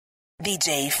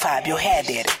DJ Fabio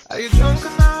Heder. Are you drunk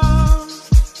enough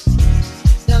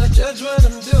now to judge what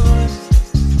I'm doing?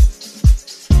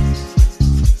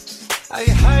 Are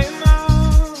you high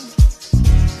enough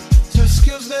to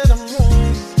excuse that I'm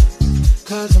ruined?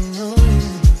 Cause I'm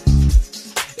ruined.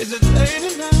 Is it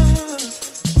late enough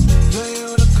for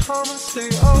you to come and stay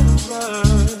over?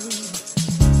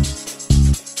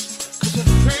 Cause you're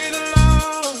free to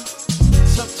love,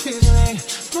 so tease me.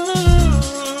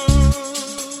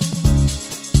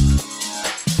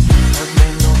 I've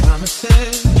made no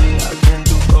promises, I can't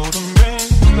do golden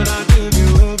rings, but I'll give you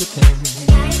everything.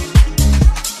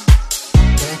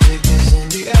 Can't take this in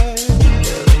the air,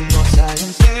 there ain't no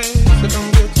science here, so come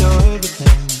get your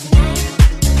everything.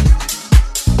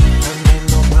 I've made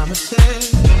no promises,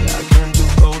 I can't do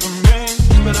golden rings,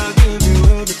 but I'll give you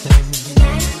everything.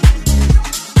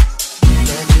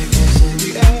 Can't take this in the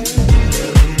air,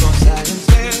 there ain't no science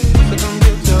here, so come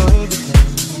get your everything.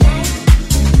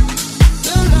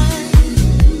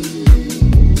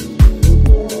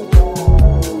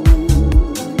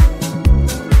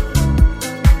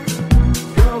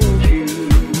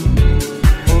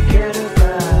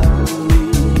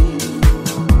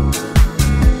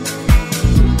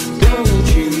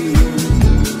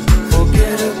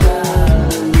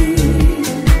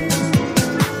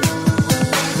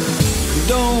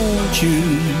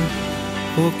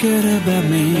 Forget about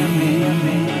me.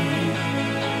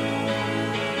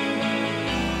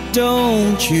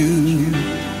 Don't you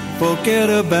forget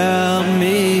about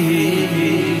me.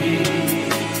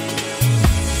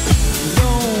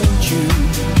 Don't you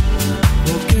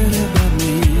forget about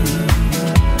me.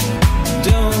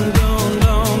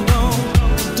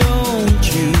 Don't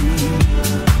you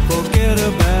forget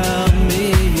about me.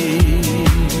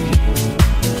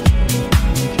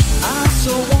 I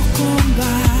saw walk on by.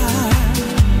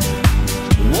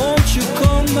 Won't you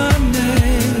call my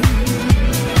name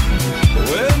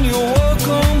when you walk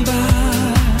on by?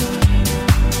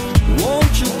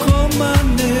 Won't you call my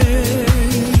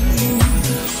name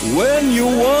when you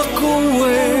walk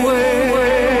away?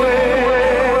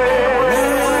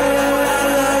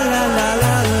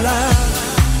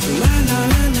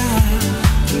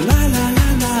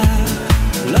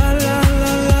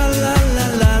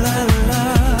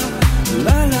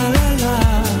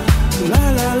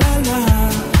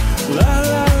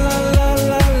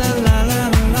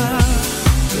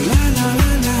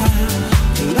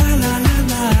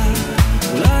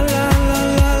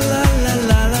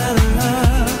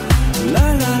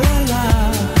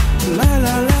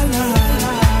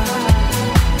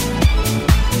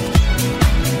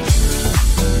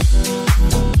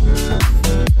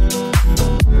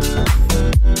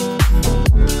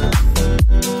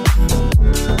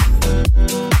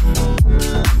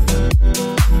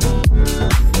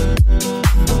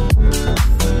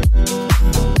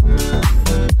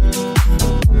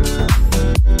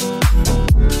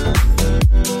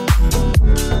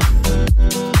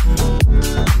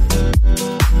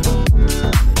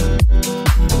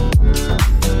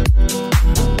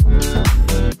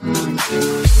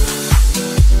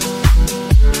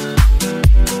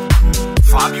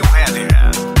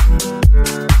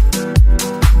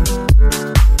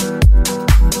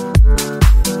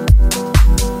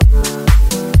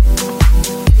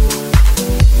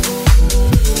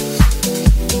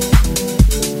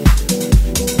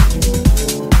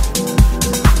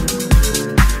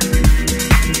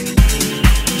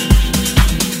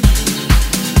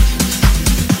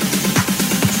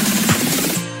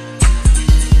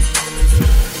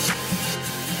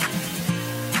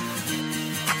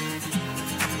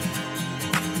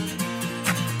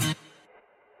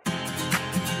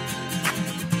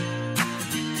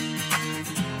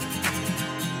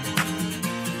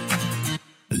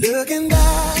 Looking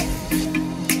back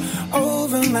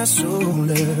over my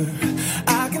shoulder,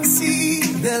 I can see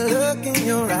the look in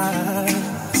your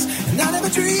eyes, and I never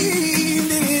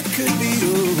dreamed it could be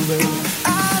over.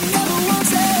 I never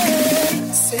wanted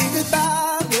to say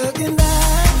goodbye. Looking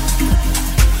back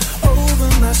over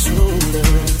my shoulder,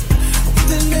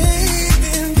 the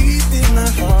name deep in my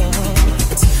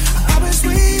heart, I wish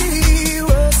we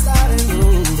were starting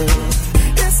over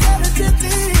instead of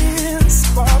drifting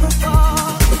far apart.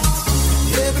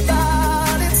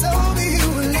 Everybody told me you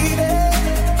were leaving.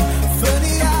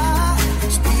 Funny, I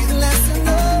should be the last to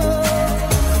know.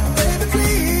 Baby,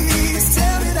 please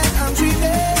tell me that I'm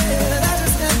dreaming. I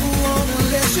just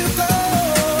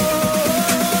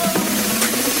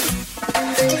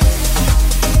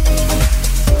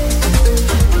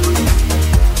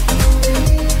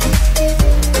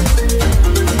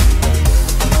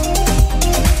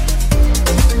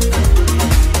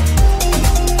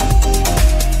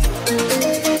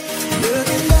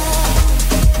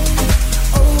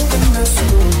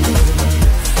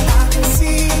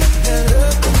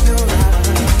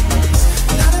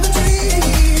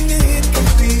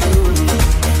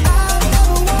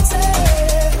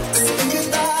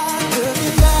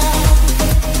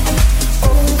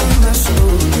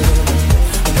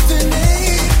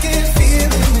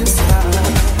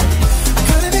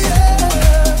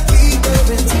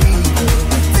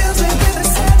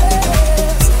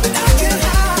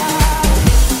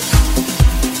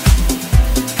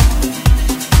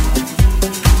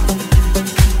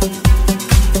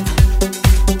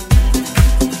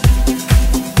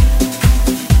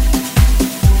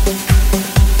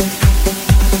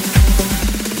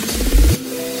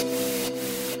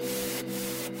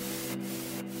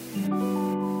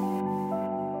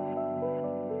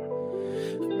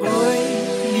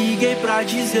pra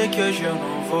dizer que hoje eu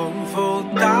não vou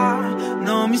voltar.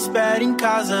 Não me espere em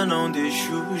casa, não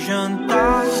deixo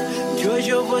jantar. Que hoje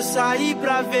eu vou sair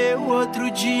pra ver o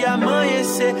outro dia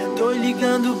amanhecer. Tô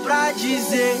ligando pra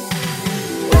dizer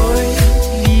oi.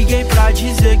 Liguei pra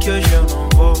dizer que hoje eu não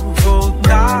vou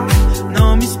voltar.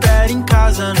 Não me espere em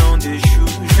casa, não deixo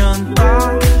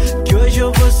jantar. Que hoje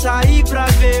eu vou sair pra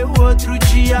ver o outro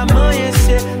dia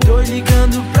amanhecer. Tô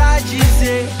ligando pra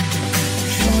dizer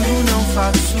juro, não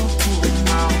faço por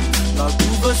mal. Logo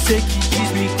você que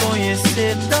diz me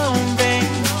conhecer tão bem.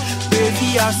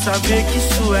 Devia saber que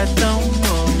isso é tão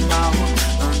normal.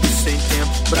 Ando sem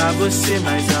tempo pra você,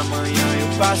 mas amanhã eu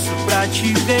passo pra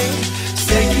te ver.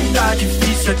 Sei que tá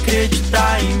difícil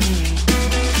acreditar em mim.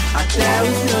 Até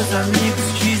os meus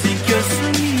amigos dizem que eu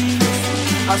sumi.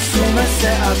 Assuma, essa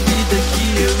é a vida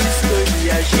que eu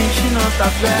escolhi. A gente não tá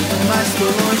perto, mas tô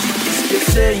longe de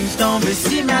esquecer. Então vê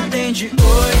se me atende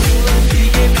hoje.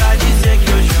 Liguei pra dizer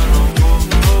que hoje eu não vou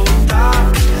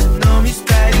voltar. Não me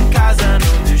espere em casa,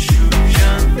 não deixo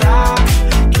jantar.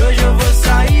 Que hoje eu vou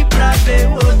sair pra ver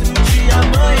o outro dia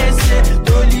amanhecer.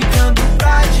 Tô ligando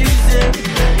pra dizer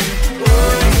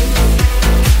oi.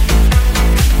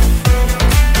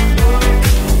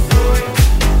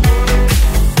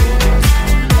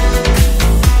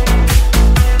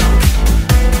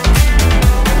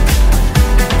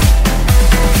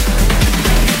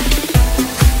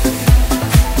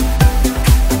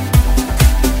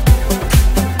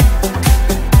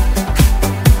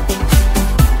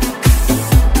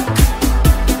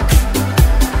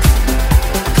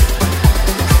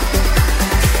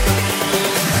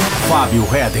 Fábio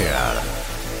Heder.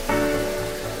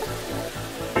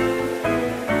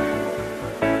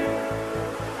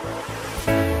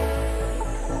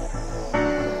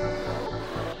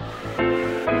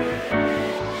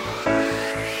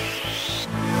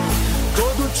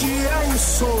 Todo dia a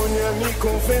insônia me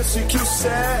convence que o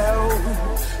céu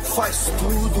faz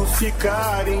tudo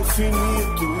ficar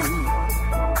infinito.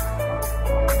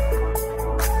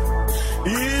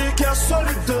 E que a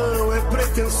solidão é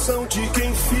pretensão de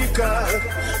quem fica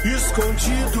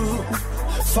escondido,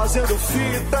 fazendo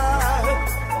fita.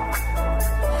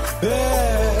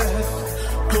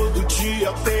 Todo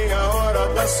dia tem a hora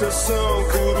da sessão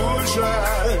coruja.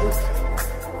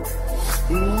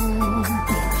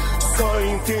 Só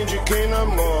entende quem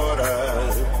namora.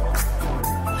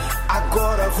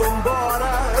 Agora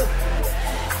vambora.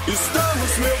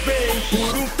 Estamos, meu bem,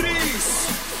 por um triz.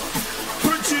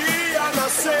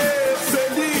 Nascer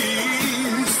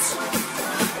feliz,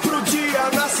 pro dia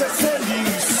nascer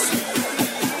feliz,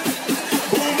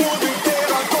 o mundo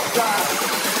inteiro acordar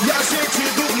e a gente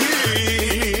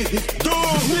dormir, pro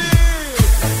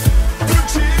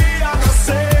dia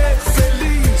nascer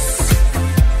feliz,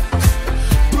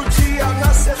 pro dia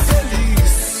nascer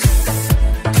feliz,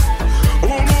 o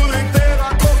mundo inteiro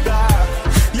acordar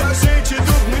e a gente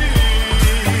dormir.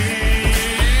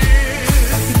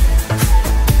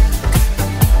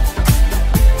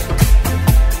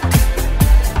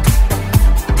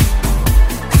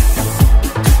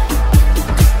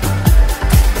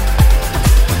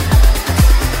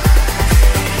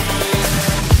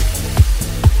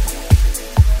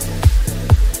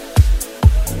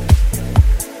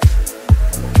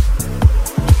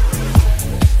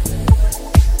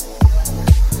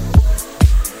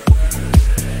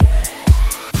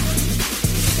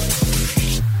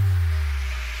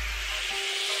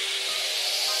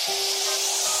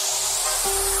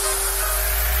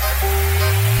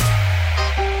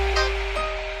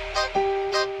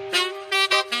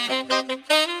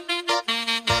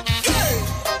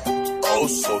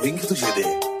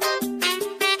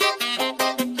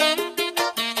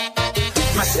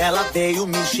 Mas ela veio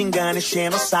me xingando,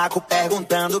 enchendo o saco,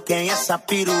 perguntando quem é essa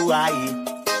perua aí.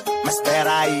 Mas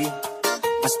peraí,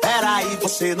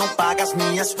 você não paga as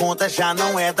minhas contas, já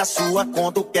não é da sua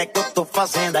conta, o que é que eu tô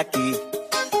fazendo aqui?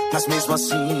 Mas mesmo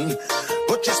assim,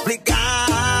 vou te explicar.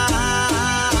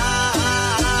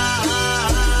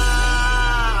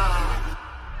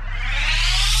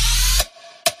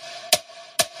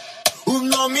 O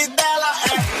nome dela é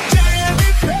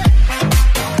Jennifer.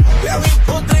 Eu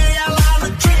encontrei ela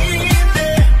no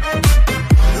Tinder.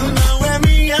 Não é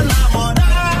minha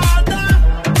namorada,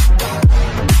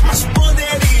 mas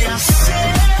poderia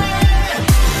ser.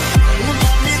 O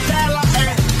nome dela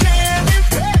é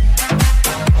Jennifer.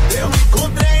 Eu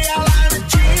encontrei ela no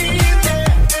Tinder,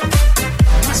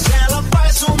 mas ela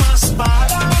faz umas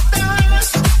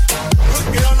paradas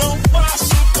porque eu não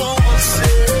faço com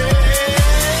você.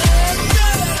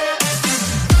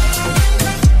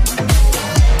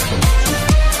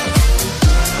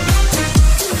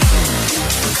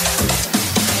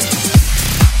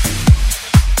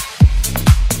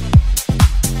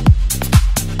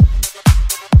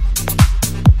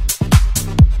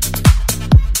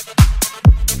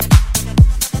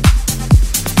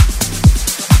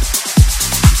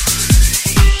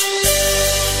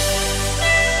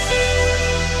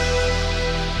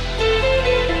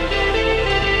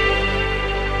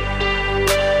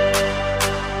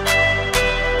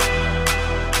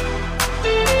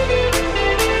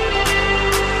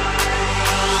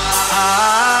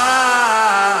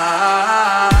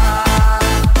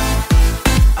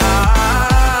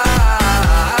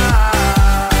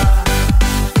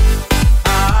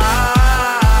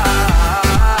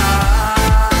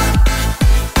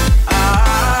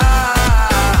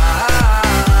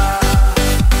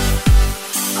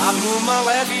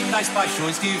 leve das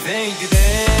paixões que vem de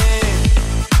dentro.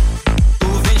 Tu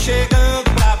vem chegando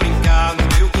pra brincar no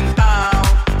meu quintal,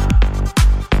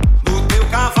 no teu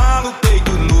cavalo,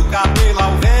 peito no cabelo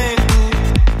ao vento,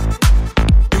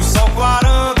 e o sol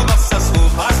clarando nossas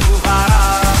roupas no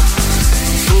varal.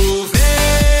 Tu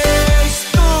vens,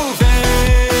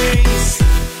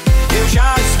 eu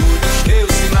já escuto os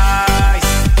teus sinais.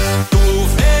 Tu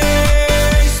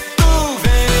vens,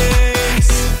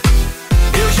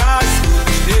 eu já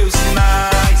escuto os teus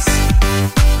sinais.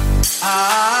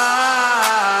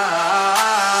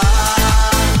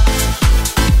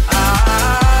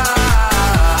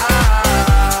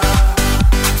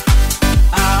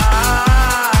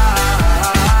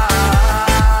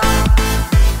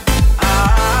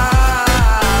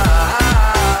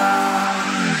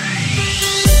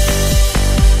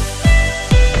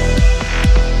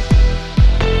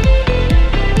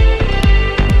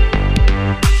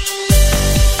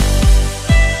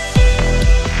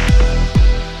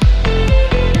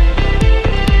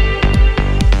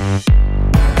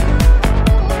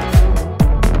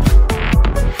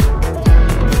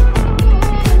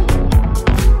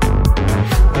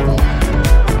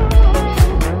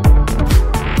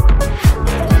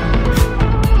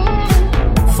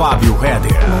 Fábio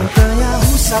Redder. Montanha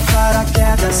russa,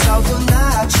 paraquedas, salto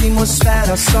na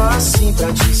atmosfera, só assim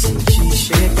pra te sentir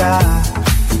chegar.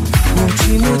 No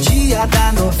último dia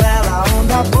da novela,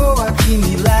 onda boa que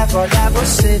me leva, olha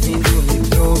você vindo me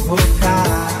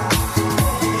provocar.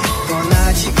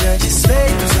 Dona de grandes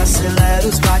feitos, acelera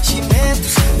os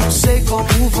batimentos, não sei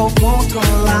como vou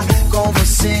controlar. Com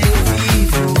você eu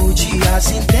vivo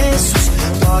dias intensos,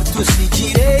 tortos e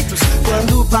direitos,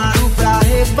 quando paro pra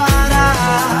reparar.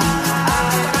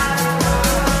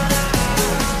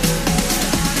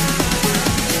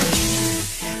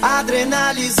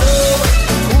 Adrenalizou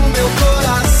o meu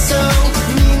coração,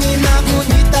 menina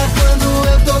bonita, quando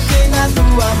eu toquei na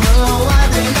tua mão.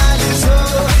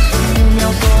 Adrenalizou o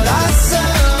meu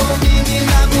coração,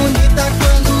 menina bonita,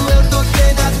 quando eu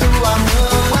toquei na tua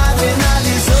mão.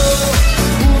 Adrenalizou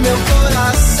o meu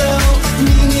coração,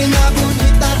 menina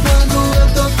bonita, quando eu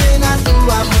toquei na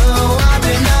tua mão.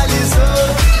 Adrenalizou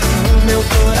o meu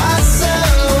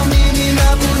coração, menina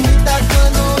bonita,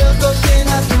 quando eu toquei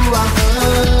na tua mão.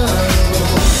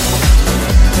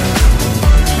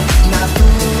 Na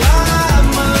tua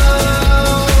mão,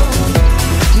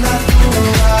 na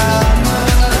tua mão,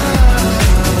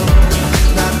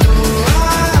 na tua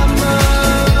mão,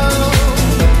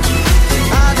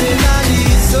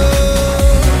 adrenalizou.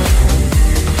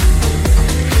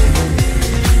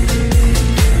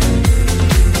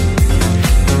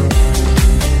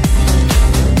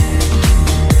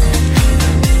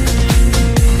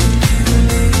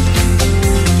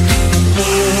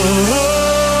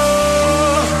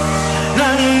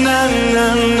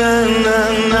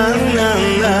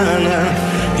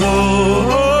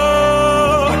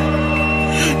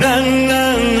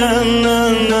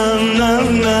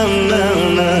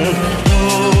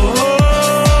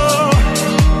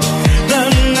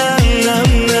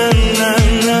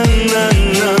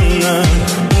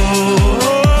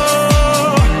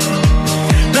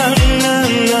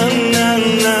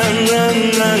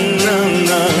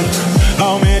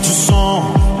 Aumente o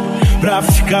som pra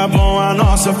ficar bom, a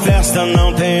nossa festa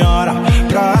não tem hora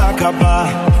pra acabar.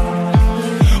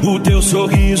 O teu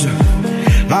sorriso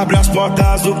abre as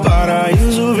portas do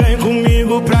paraíso, vem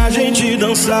comigo pra gente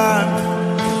dançar.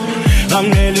 A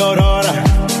melhor hora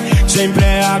sempre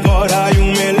é agora, e o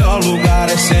melhor lugar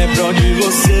é sempre onde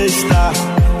você está.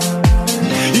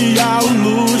 E a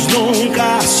luz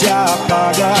nunca se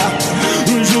apaga,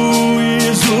 o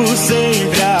juízo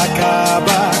sempre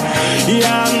acaba, e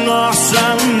a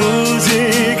nossa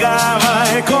música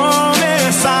vai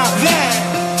começar. Vem!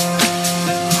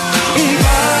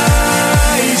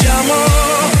 Paz de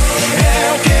amor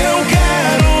é o que eu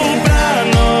quero pra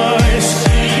nós,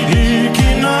 e que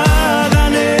nada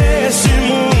nesse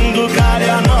mundo cale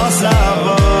a nossa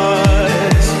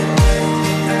voz.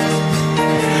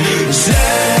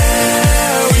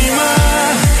 Céu e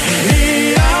mar e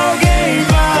alguém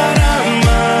para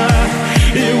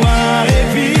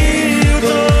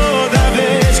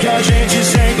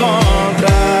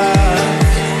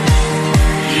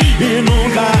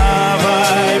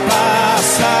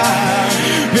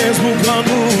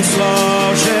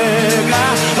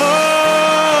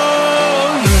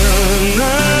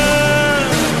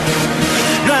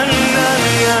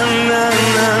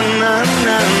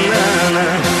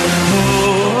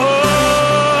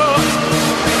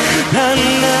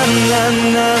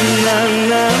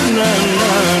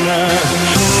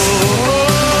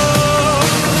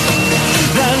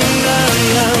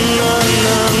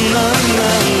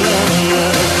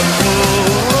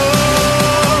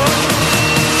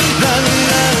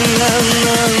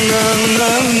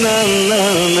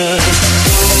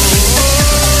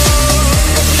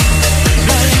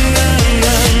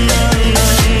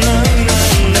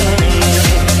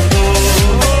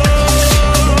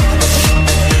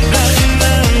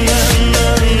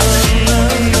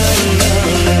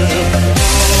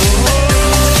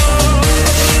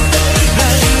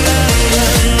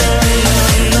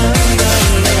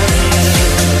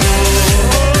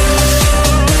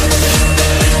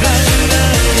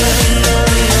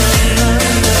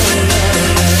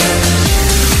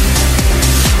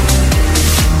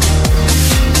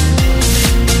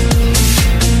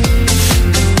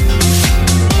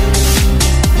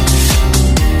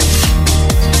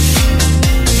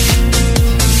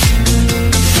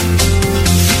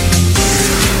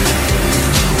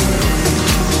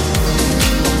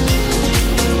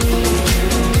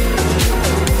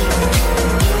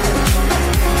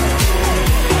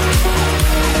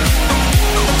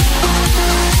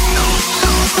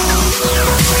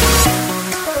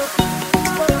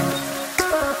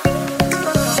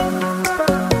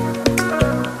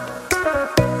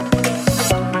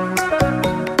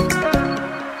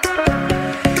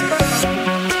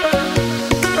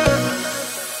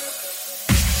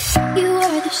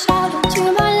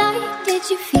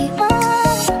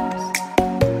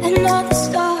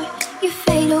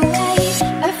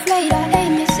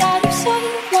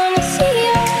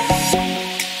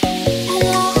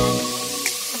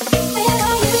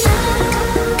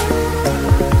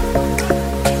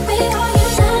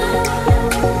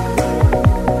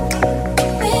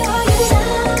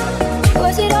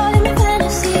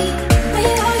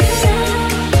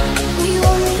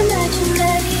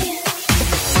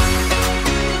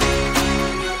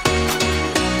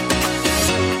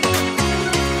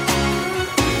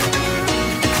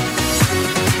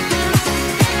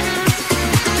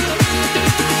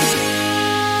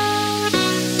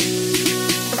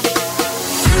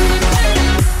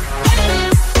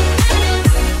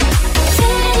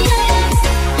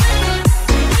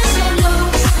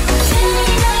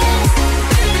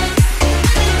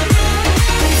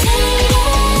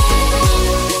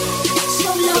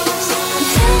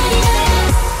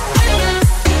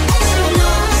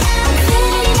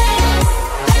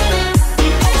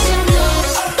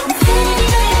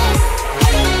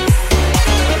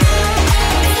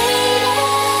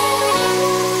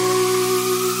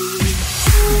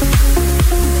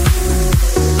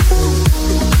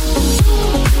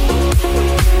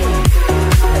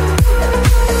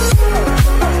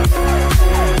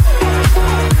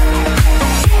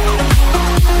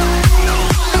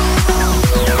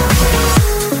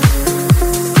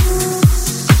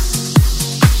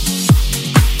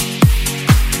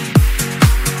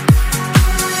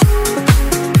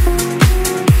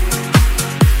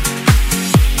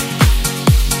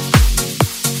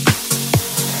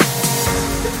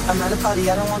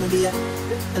city I don't wanna be at,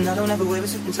 and I don't ever wear a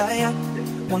suit and tie.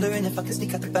 Wondering if I can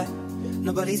sneak out the back.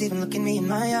 Nobody's even looking me in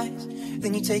my eyes.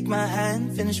 Then you take my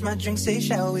hand, finish my drink, say,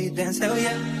 shall we dance? Hell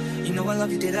yeah. You know I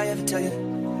love you, did I ever tell you?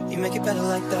 You make it better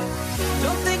like that.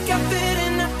 Don't think I'm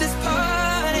fitting at this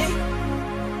party.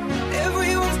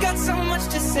 Everyone's got so much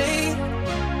to say.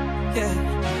 Yeah,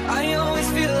 I always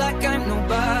feel like I'm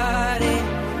nobody.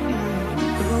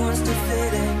 Who wants to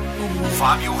fit in?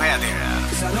 Fábio Header.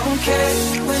 Cause I don't care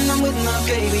when I'm with my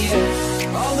baby,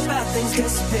 yeah. All the bad things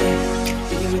disappear.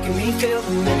 You're making me feel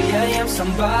that maybe I am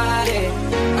somebody.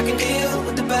 I can deal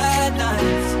with the bad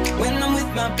nights when I'm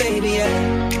with my baby,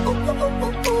 yeah. Ooh, ooh, ooh,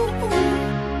 ooh, ooh.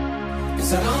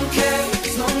 Cause I don't care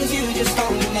as long as you just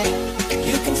hold me near.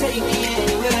 You can take me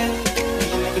anywhere.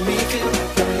 You're making me feel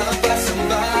like I'm loved by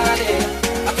somebody.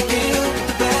 I can deal with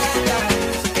the bad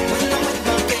nights when I'm with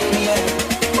my baby, yeah.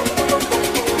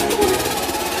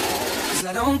 Cause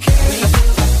I don't care. Me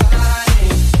feel like body.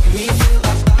 Me feel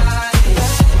like body.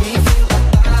 Me feel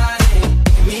like body.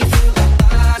 Me feel like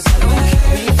body. Cause I don't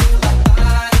care. Me feel like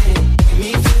body. Me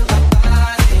feel like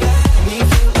body. Me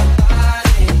feel like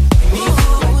body. Me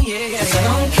feel like yeah. Cause I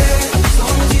don't care as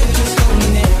long as you just hold me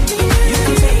near. You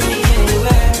can take me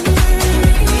anywhere.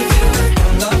 Me feel like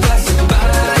I'm loved by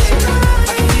somebody.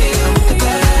 I can deal with the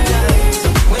bad nights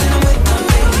when I'm with my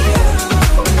baby, yeah.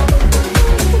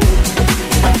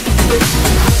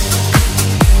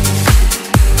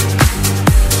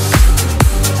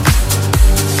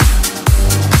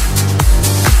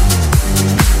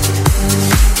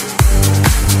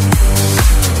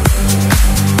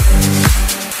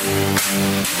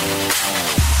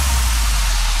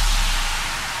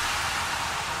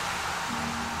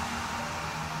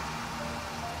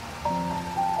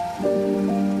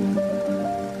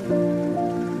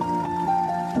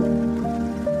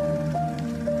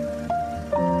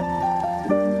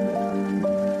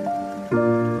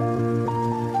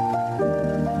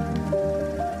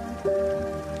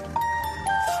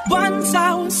 Once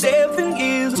I was 7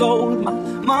 years old, my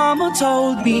mama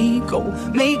told me, go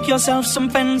make yourself some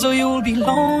friends or you'll be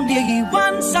lonely.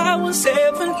 Once I was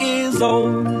 7 years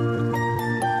old.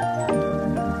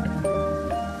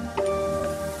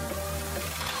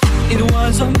 It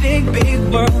was a big, big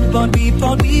world, but we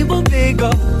thought we were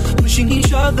bigger. Pushing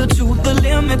each other to the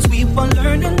limits, we were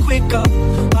learning quicker.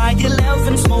 By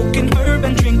 11, smoking herb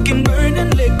and drinking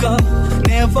burning liquor.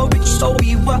 Never rich, so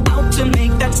we were out to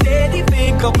make that steady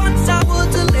figure. Once I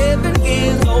was 11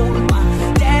 years old, my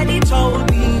daddy told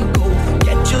me, go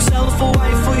get yourself a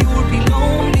wife or you'll be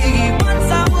lonely. Once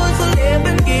I was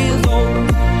 11 years old.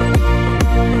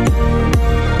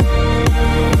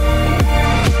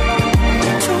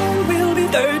 Soon we'll be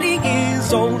 30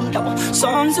 years old. Our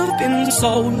songs have been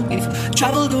sold. We've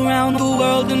traveled around the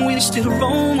world and we're still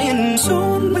roaming.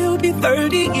 Soon we'll be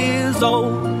 30 years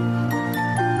old.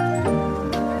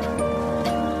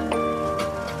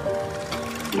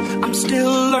 I'm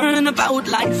still learning about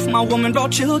life. My woman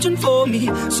brought children for me,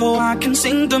 so I can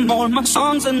sing them all my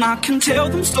songs and I can tell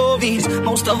them stories.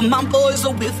 Most of my boys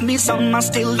are with me, some are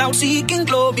still out seeking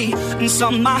glory, and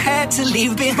some I had to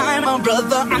leave behind. My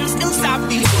brother, I'm still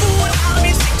sorry. Soon I'll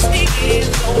be 60 years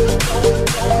old.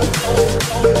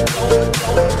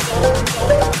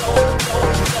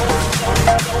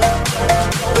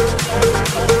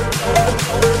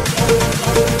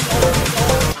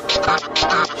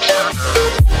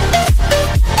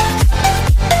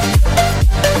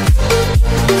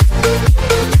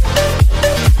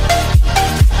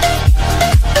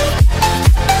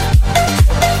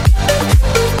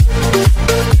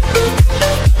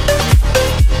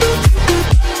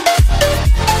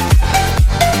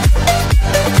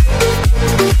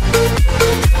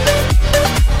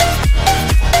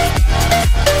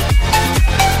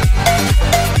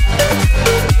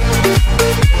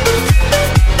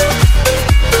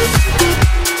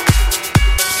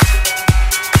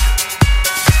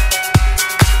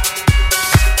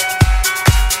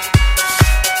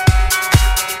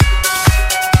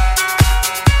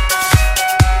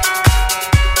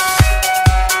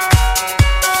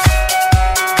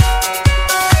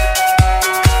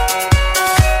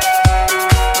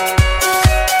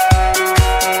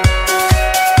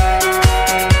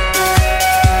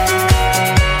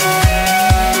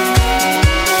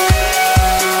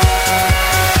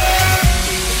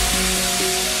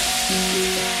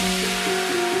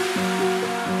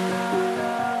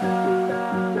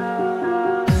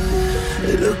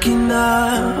 Looking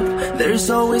up, there's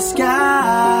always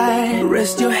sky.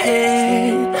 Rest your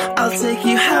head, I'll take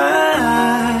you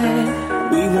high.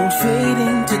 We won't fade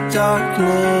into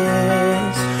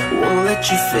darkness, won't let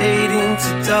you fade into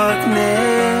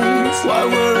darkness. Why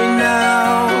worry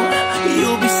now?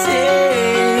 You'll be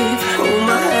safe. Hold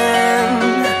my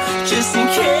hand, just in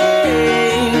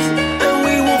case. And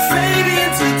we will fade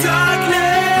into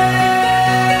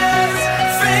darkness.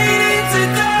 Fade into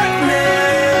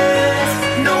darkness.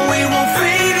 No, we won't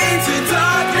fade into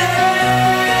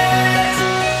darkness.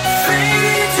 Fade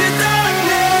into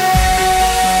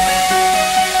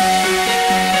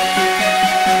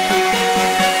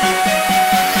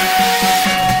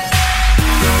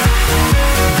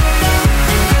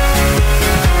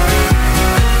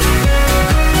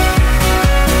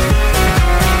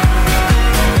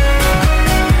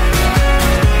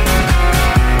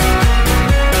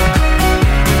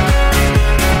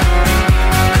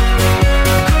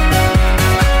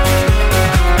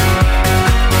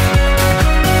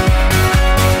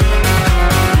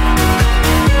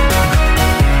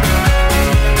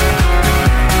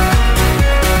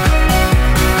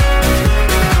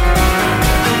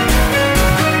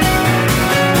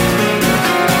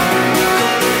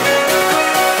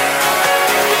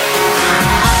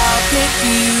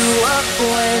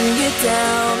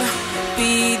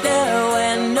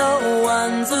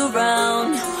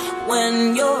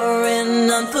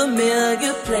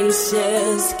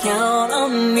count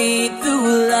on me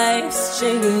through life's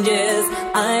changes.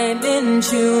 I'm in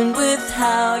tune with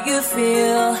how you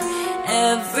feel.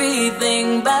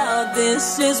 Everything about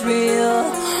this is real.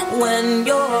 When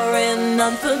you're in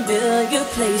unfamiliar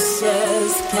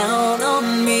places, count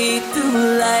on me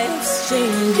through life's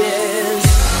changes.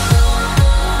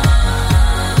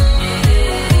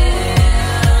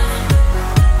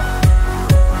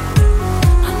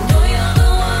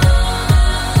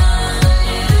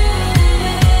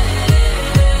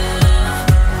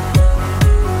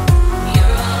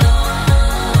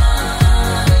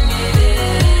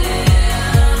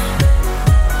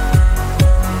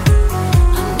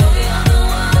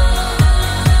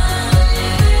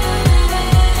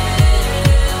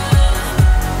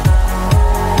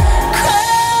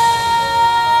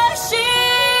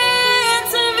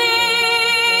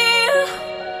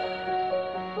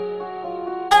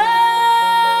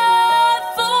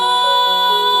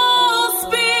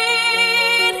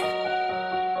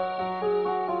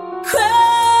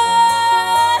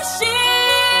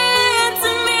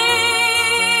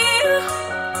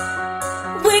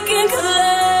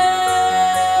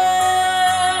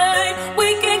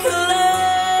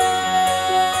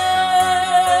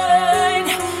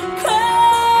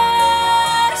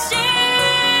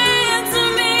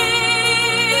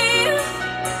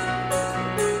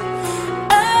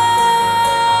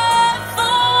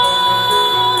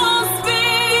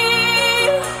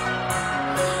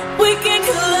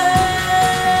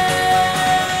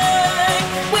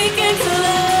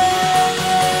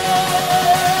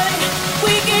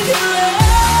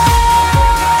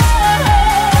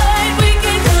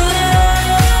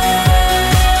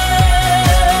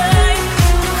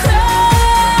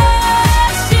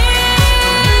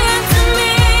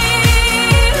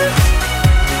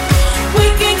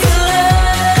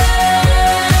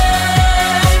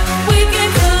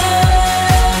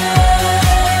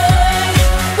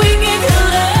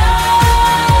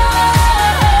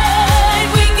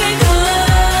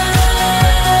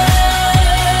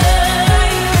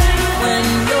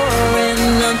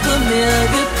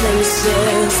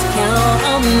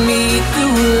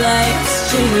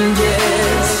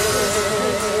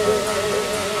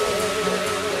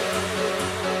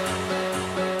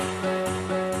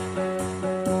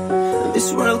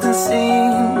 This world can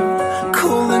seem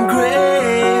cold and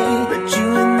gray, but you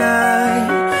and I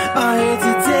are here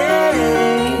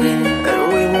today, and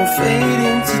we won't fade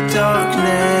into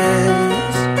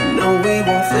darkness. No, we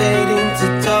won't fade into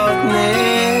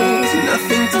darkness.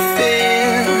 Nothing to fear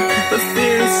but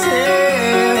fear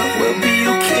itself. We'll be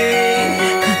okay,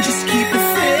 just keep the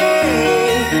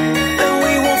faith, and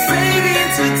we won't fade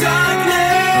into darkness.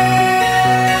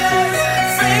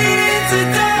 Fade into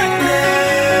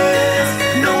darkness.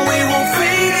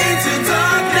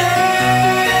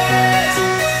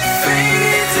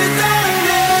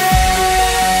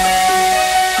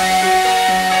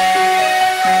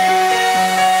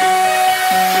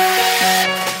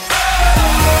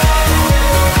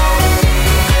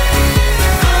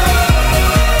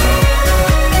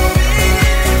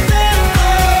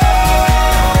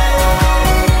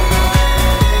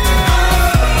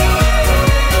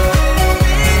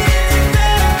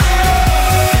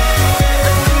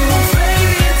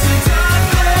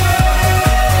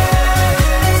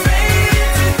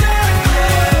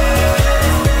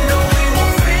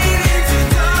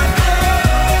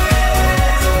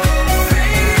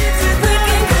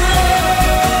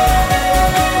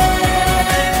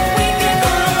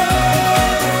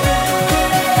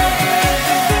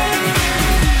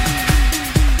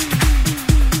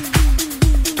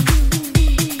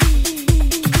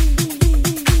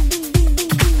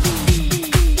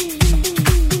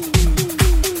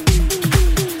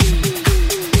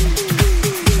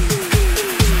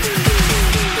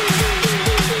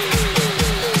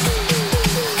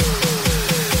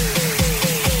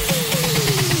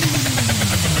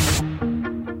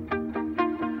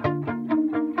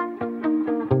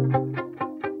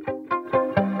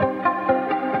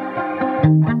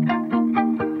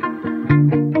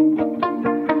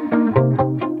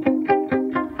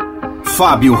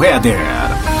 Fábio Heder.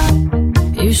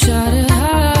 You shot it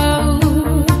out,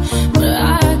 but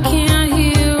I can't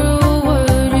hear a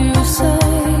word you say.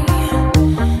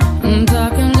 I'm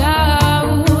talking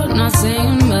loud, not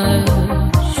saying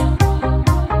much.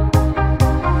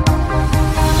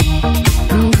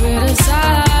 I'm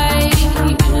criticized,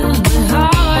 but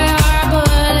how I are, but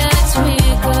let's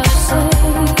make a say.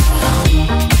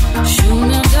 Shoot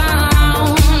me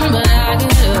down, but I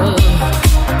get up.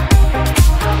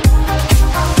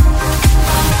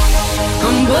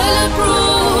 I'm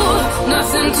bulletproof,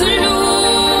 nothing to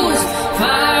lose.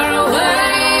 Far away,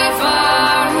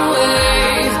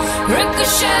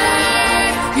 ricochet.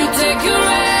 You take your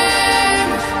aim.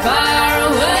 Far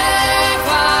away.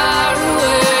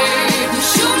 You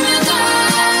shoot me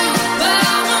down, but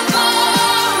I won't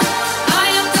fall. I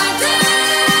am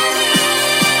titanium.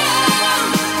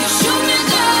 You shoot me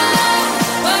down,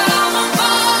 but I won't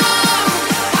fall.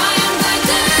 I am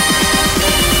titanium.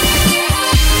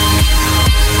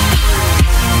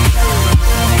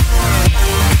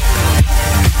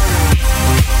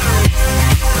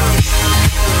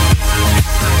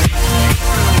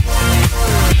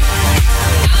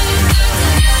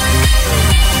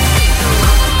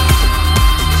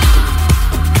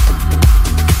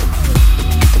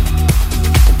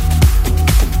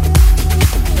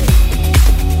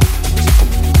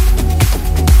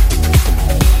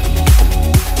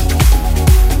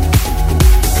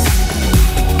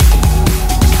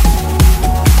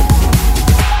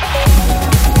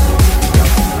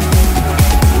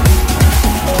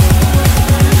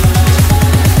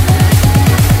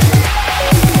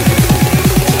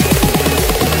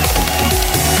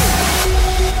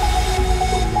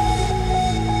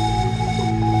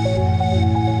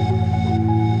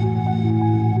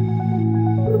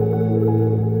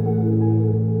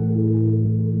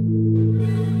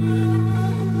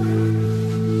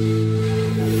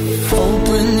 Hope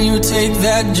when you take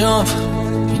that jump,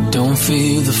 you don't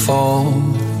fear the fall.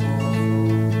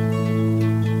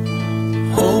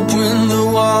 Hope when the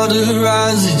water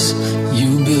rises, you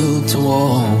build a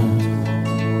wall.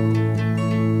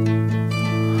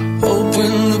 Hope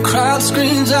when the crowd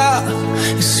screams out,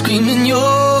 you're screaming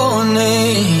your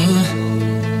name.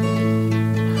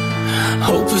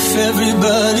 Hope if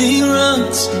everybody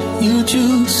runs, you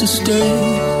choose to stay.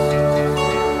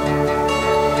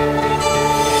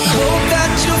 Hope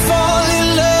that you fall in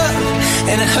love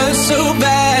and it hurts so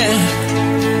bad.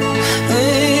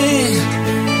 Hey,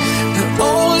 the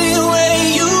only way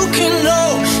you can know,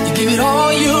 you give it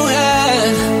all you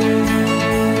had.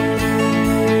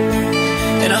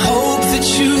 And I hope that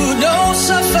you don't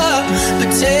suffer, but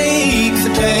take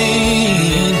the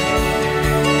pain.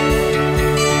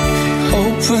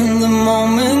 Hope when the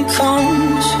moment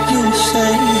comes, you'll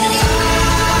say,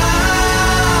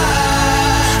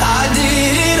 I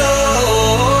did it all.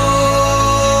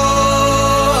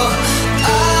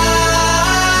 I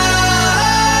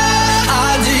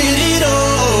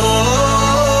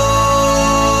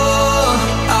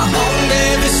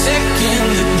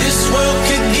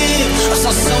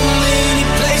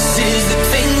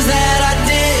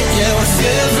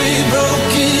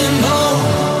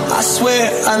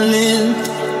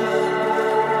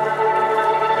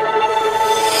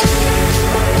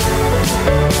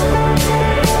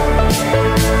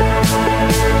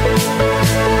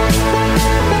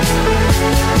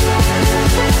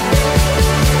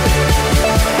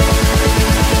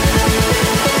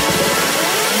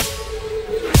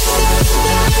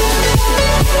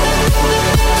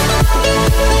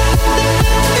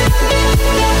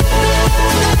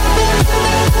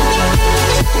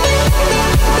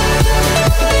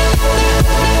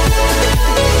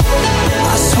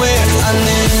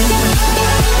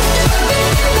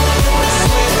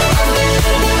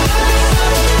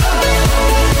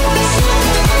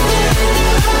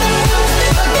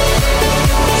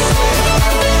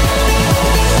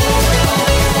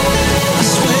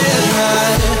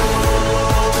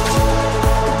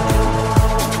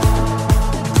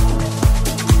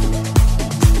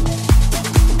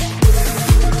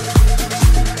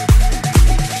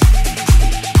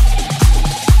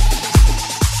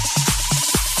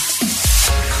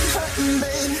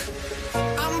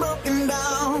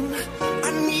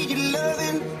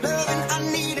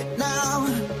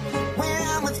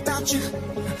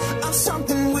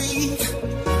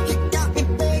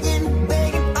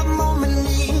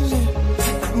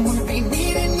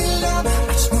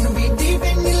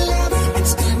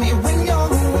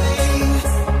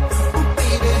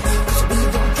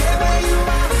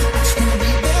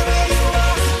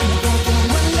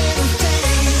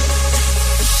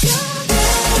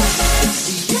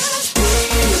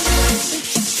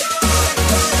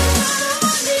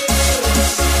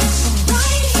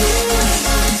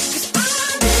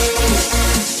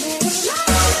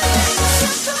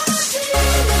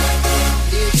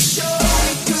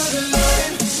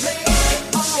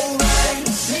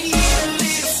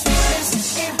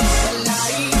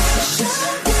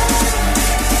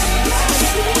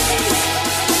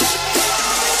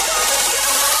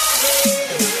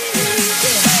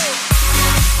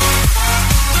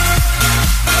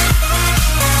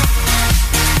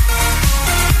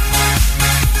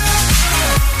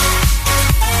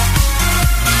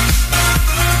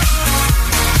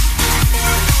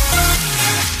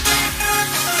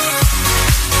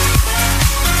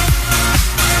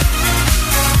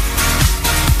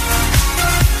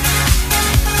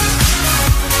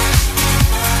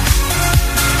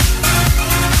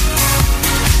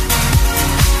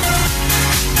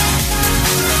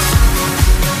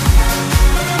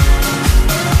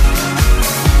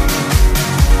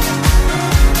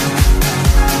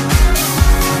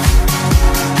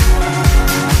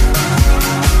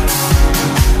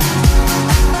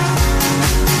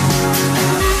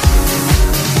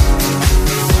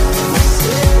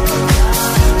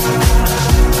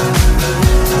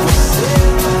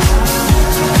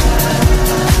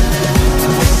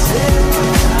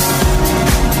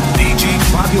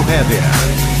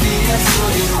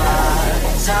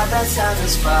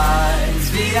paz,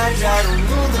 viajar o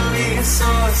mundo e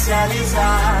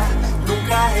socializar,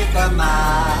 nunca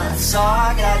reclamar, só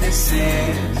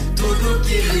agradecer. Tudo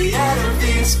que vier eu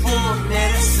fiz por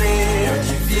merecer. Eu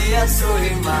devia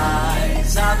sorrir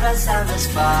mais, abraçar meus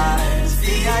pais,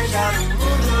 viajar o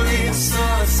mundo e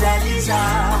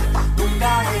socializar,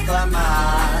 nunca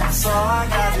reclamar, só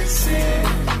agradecer.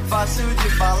 Fácil de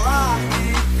falar,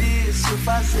 difícil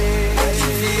fazer. Eu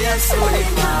devia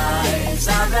sorrir mais,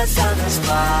 abraçar meus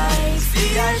pais,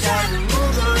 viajar no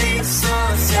mundo e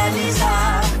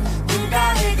socializar,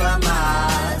 nunca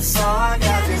reclamar, só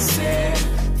agradecer.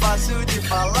 Fácil de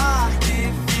falar,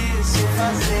 difícil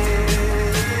fazer.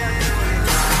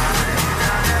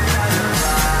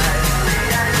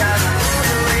 Viajar no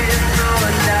mundo e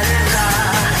socializar,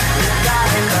 nunca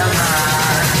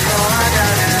reclamar, só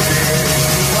agradecer.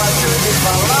 Fácil de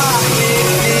falar,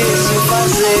 difícil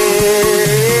fazer.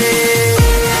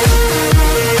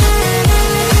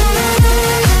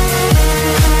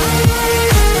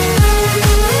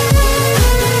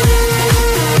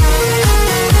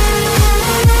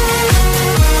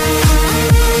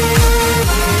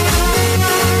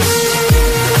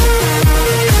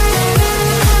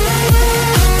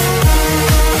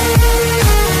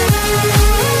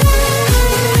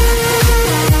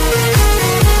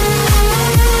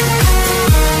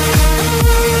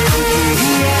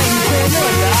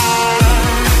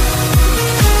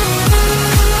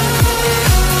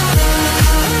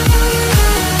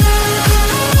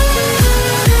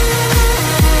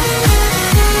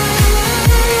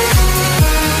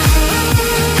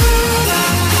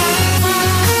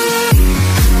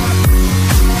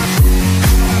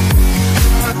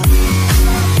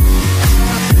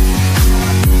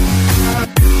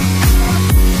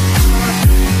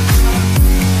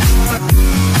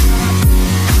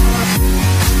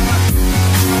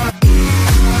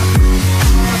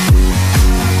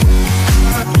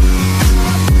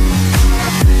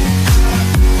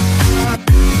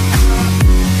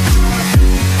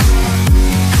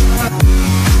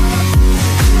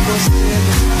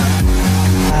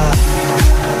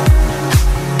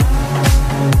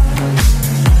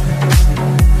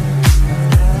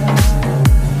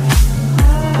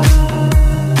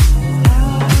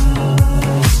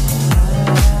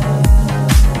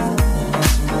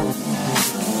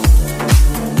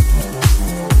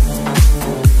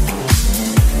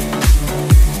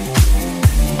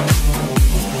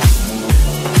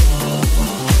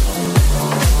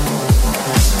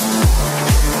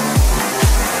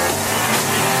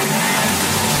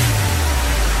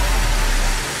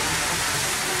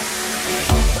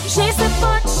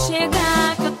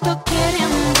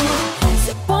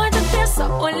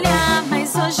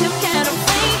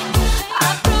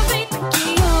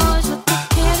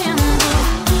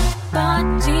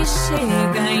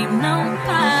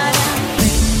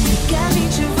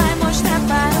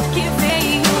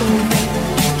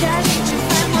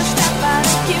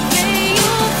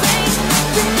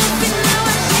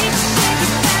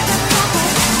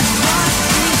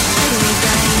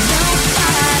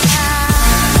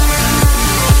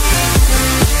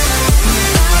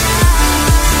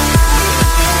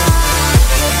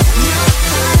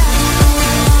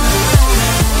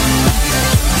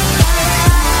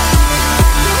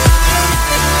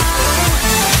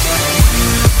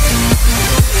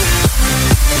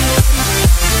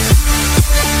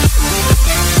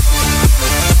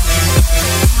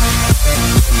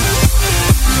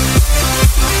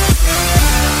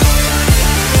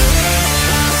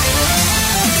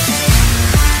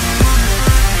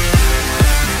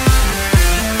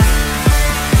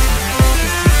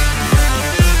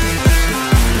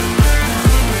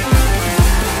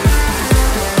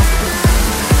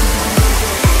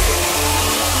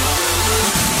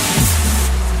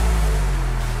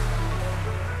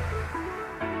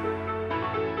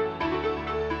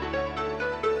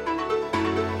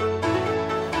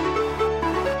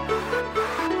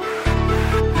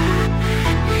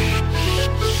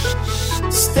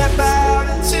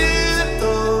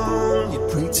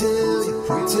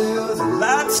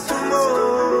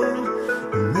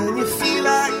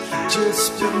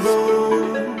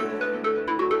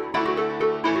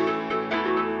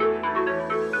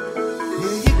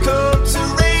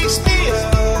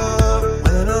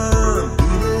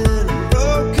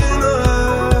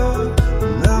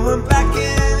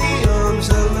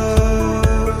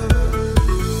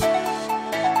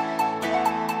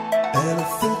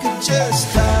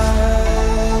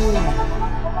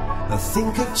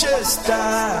 think I just died.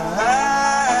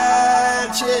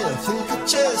 Yeah, I think I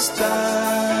just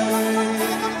died.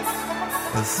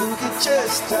 I think I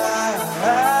just died.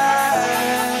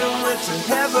 I went to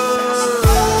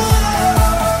heaven.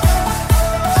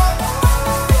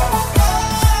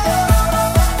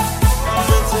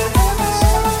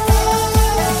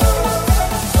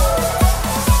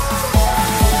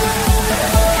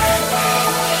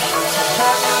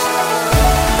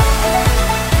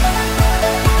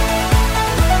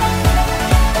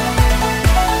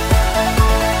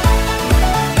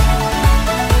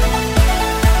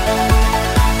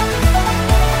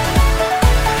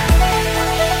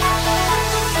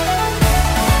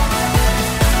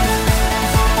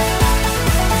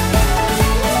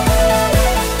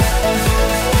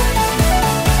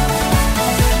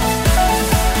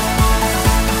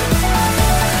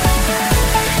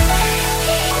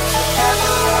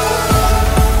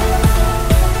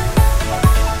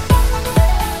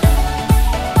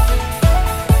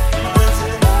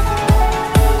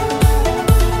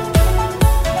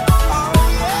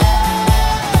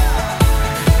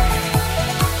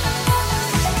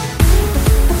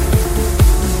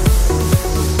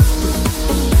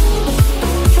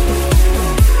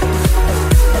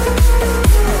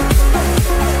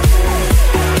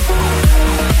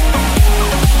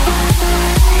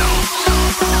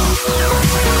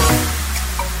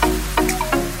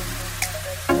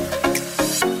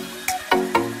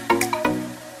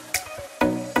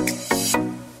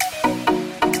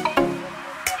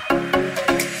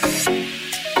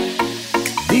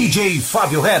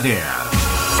 Fábio Header.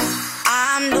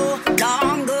 I'm no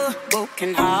longer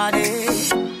broken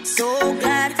hearted. So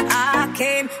glad I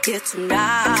came here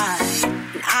tonight.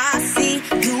 And I see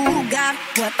you got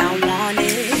what I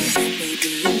wanted. Baby,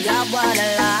 you got what I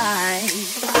like.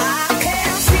 I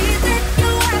can see that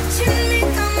you're watching me.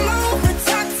 Come over,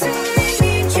 talk to me.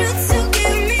 Need you to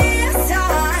give me a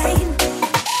sign.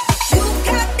 You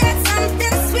got that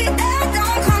something sweet that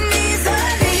don't come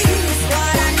easily. It's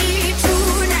what I need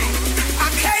tonight. I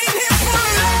came here for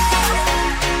love,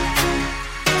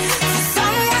 for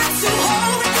someone to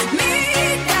hold me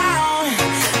down.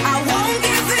 I won't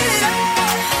give it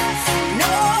up.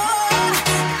 No,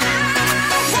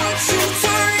 I want you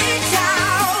to reach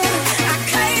out. I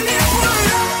came here for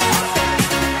love.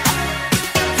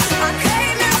 I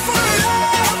came here for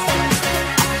love.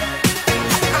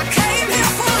 I came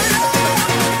here for love.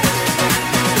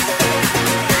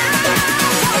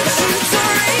 I want you to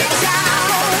reach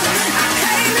out. I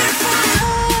came here for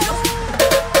love.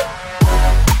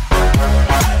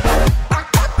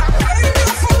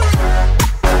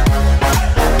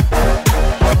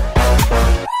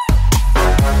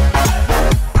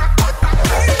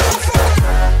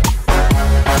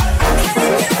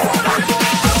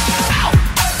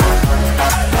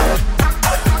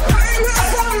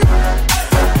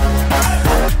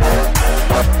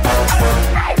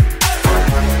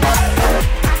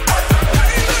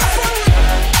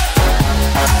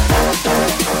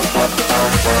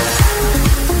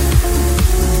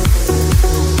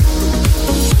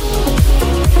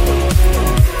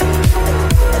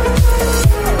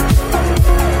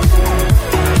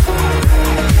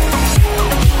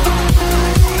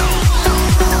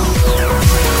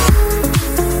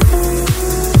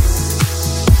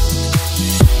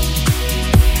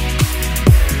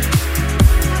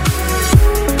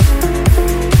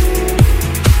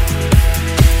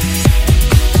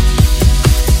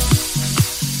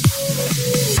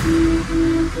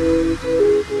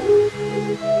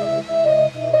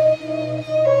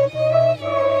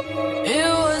 It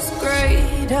was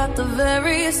great at the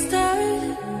very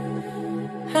start.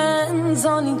 Hands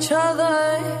on each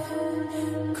other.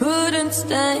 Couldn't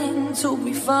stand to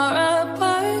be far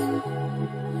apart.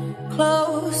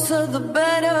 Closer the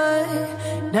better.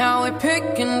 Now we're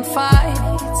picking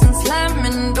fights and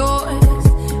slamming doors.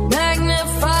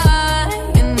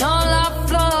 Magnifying all our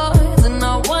flaws. And I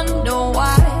wonder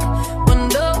why.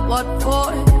 Wonder what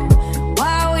for.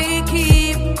 Why we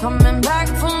keep coming back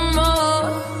for more.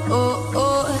 Oh, oh.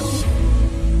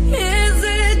 Is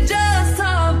it just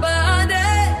our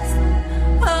bodies?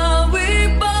 Are we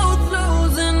both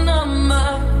losing our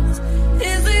minds?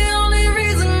 Is the only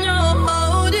reason you're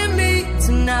holding me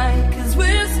tonight? 'Cause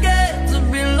we're scared to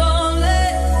be lonely.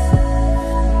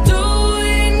 Do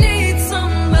we need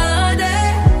somebody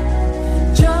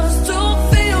just to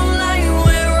feel like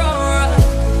we're alright?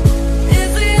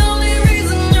 Is the only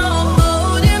reason you're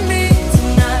holding me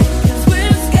tonight? 'Cause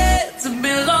we're scared to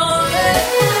be lonely.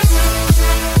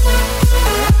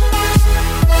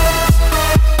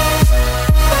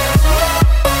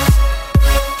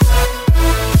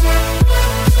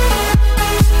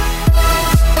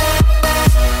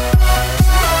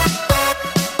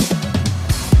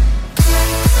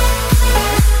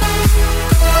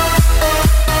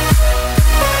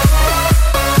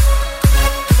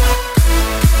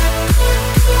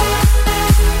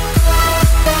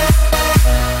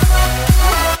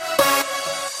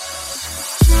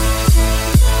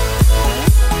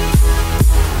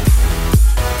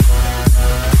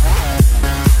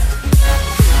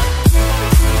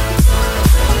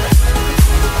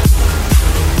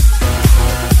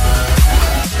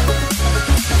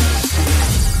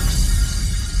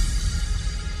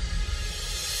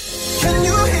 Can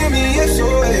you hear me?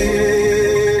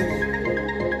 SOS.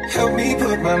 Help me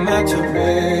put my mind to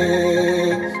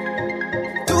rest.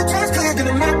 2 times clear,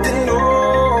 gonna knock the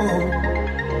low.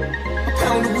 A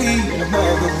pound of weed and a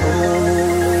bag of roll.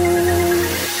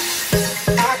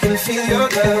 I can feel your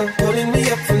love pulling me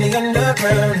up from the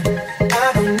underground. I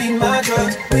don't need my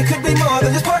drugs. We could be more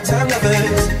than just part-time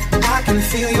lovers. I can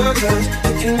feel your love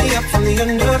picking me up from the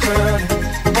underground.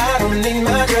 I don't need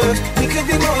my drugs. We could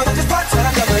be more than just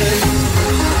part-time lovers.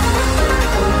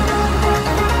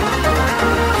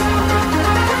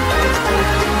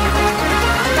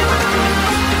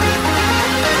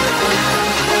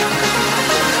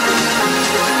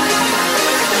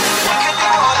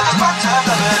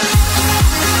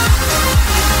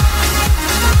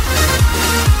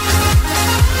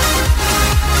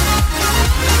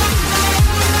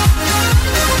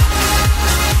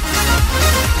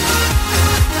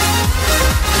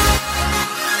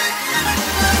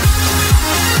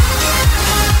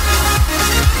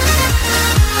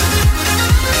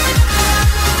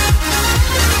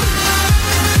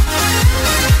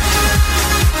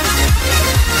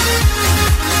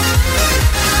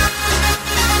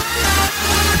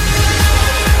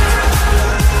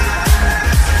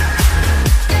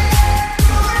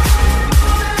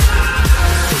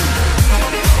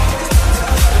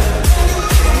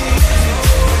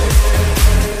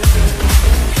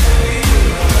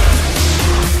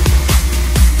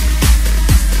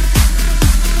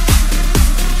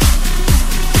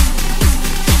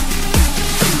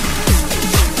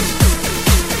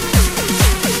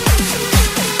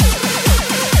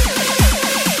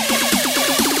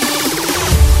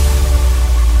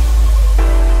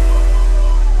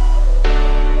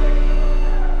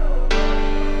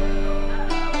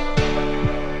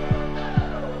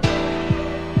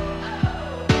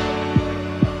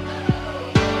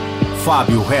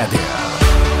 Fábio Heder.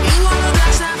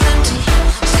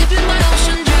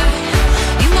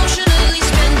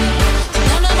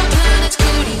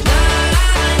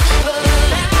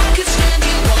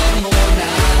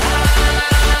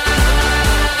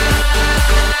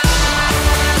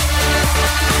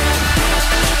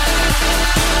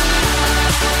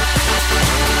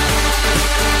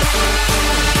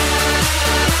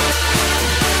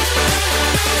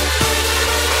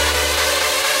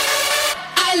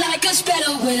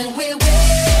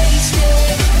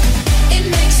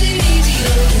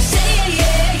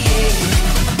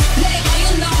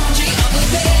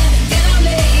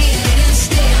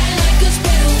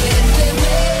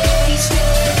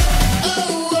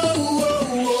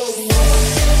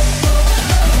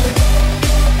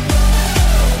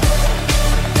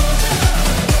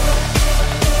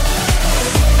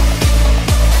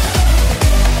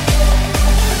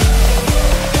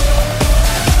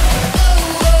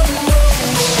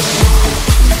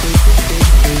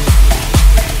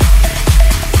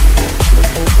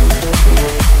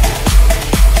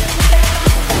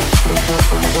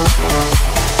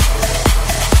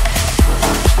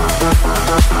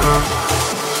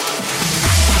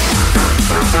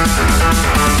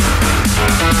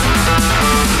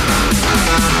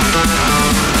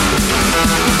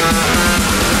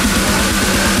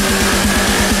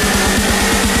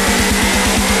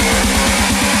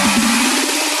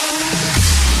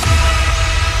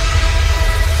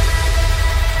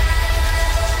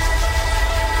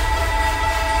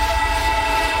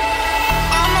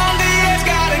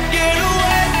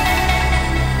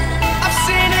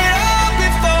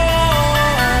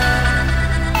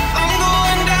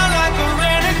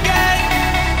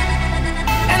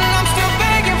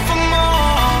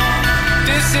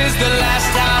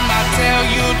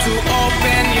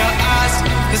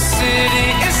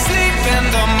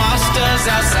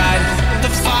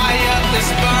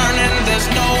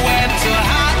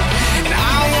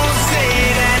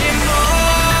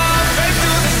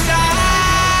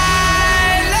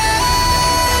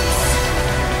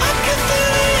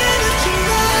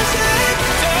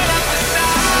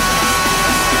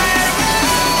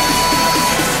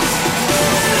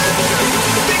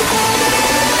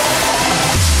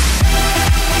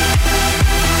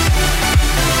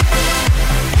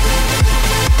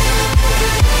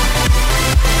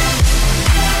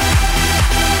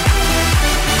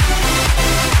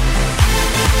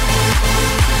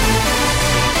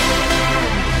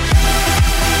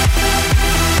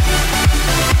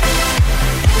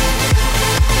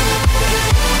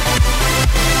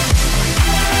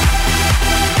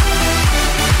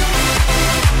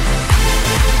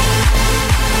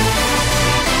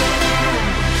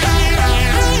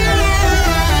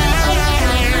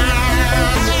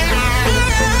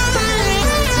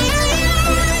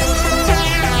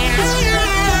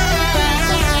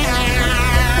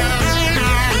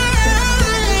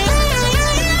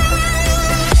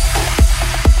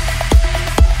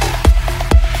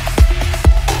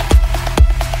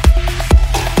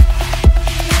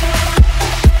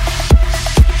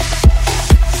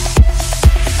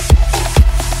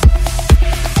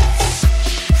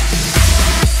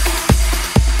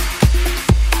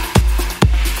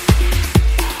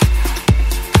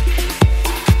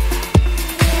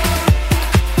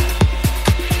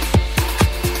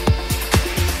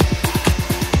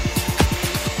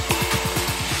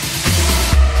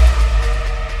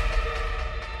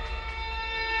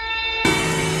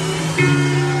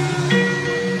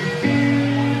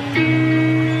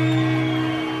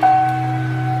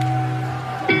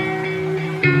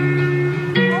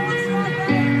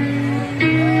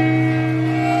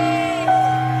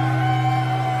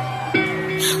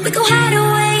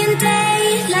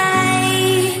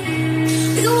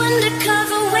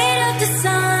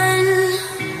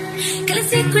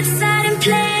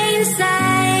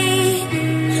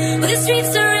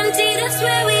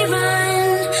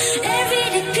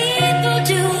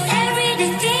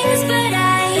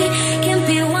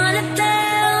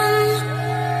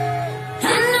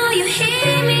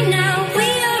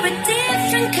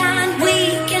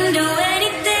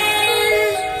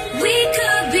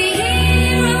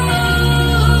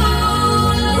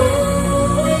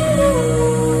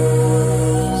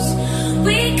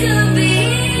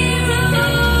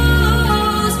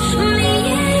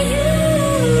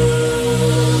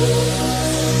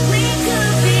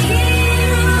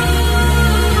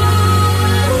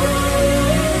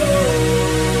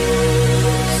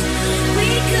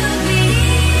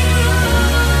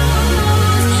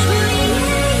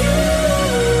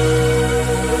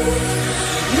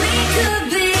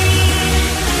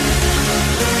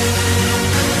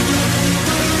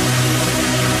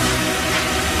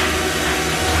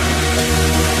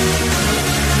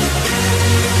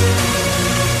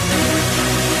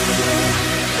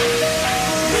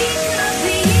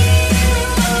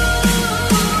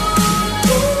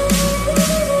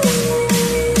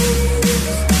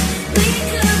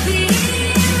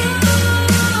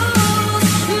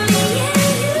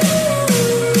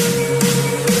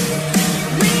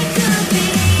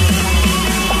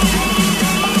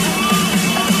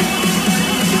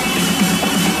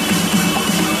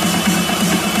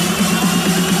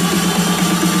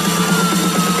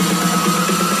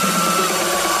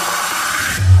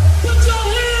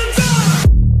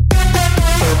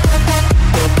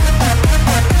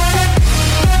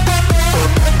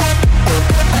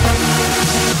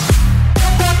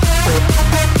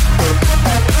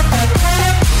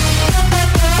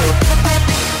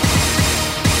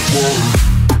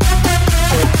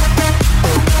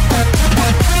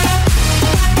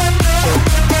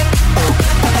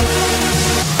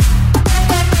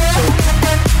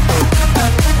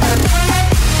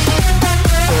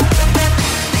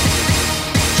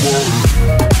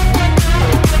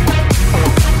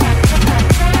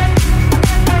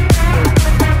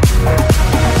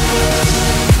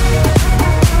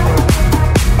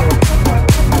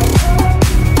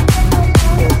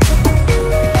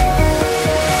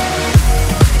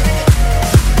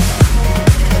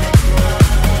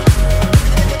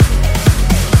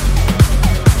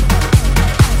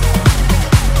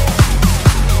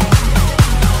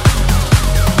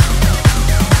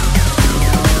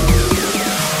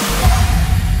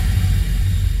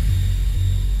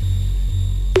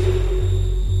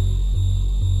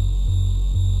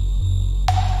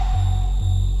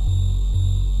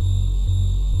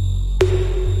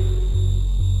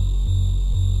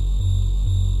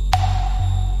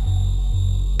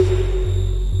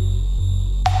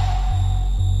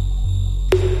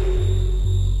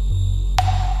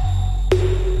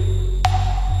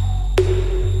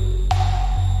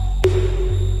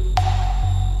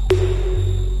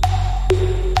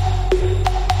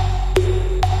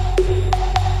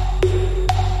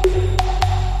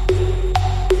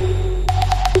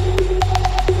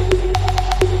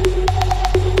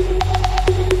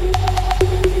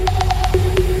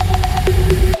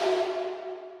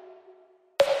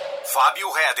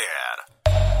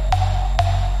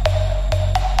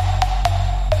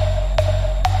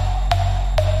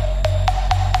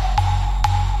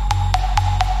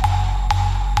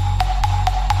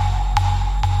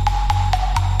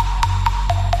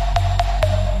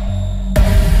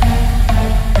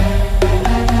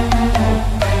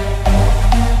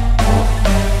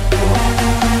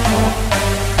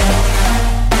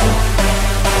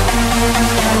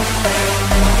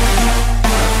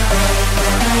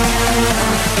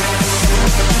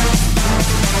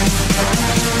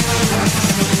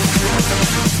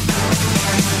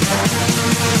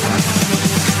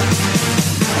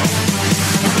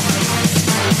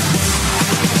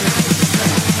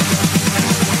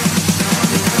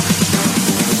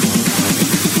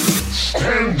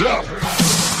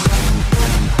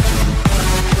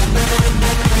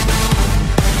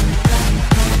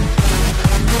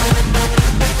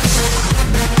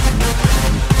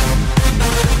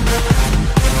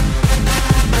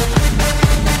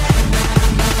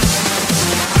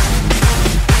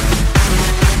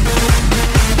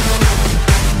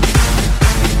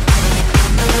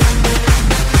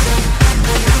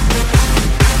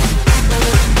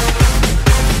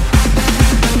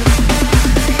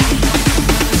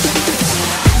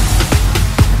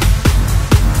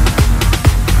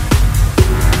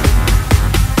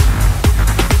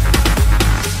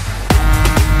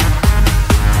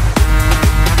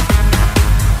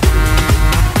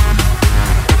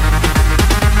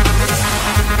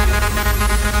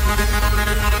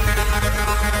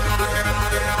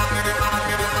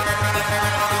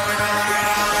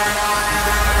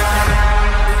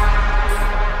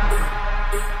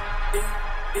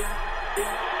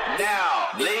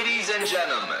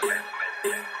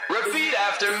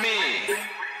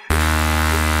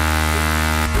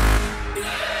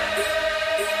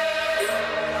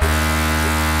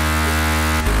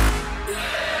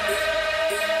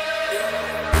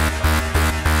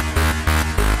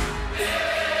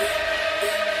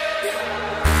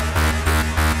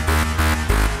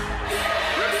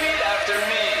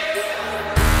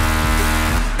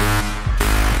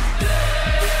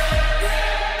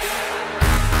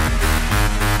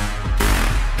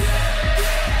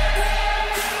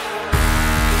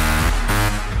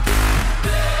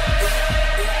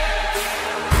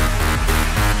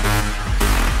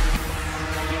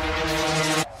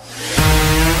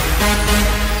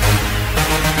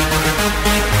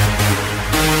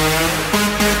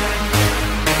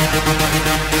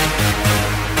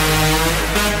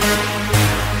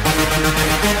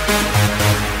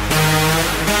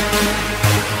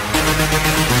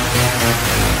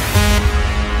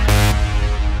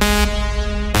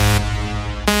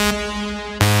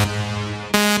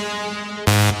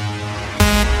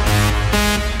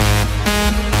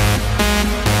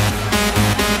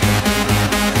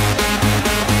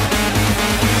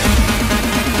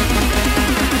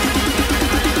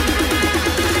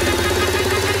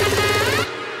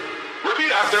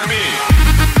 Guilherme.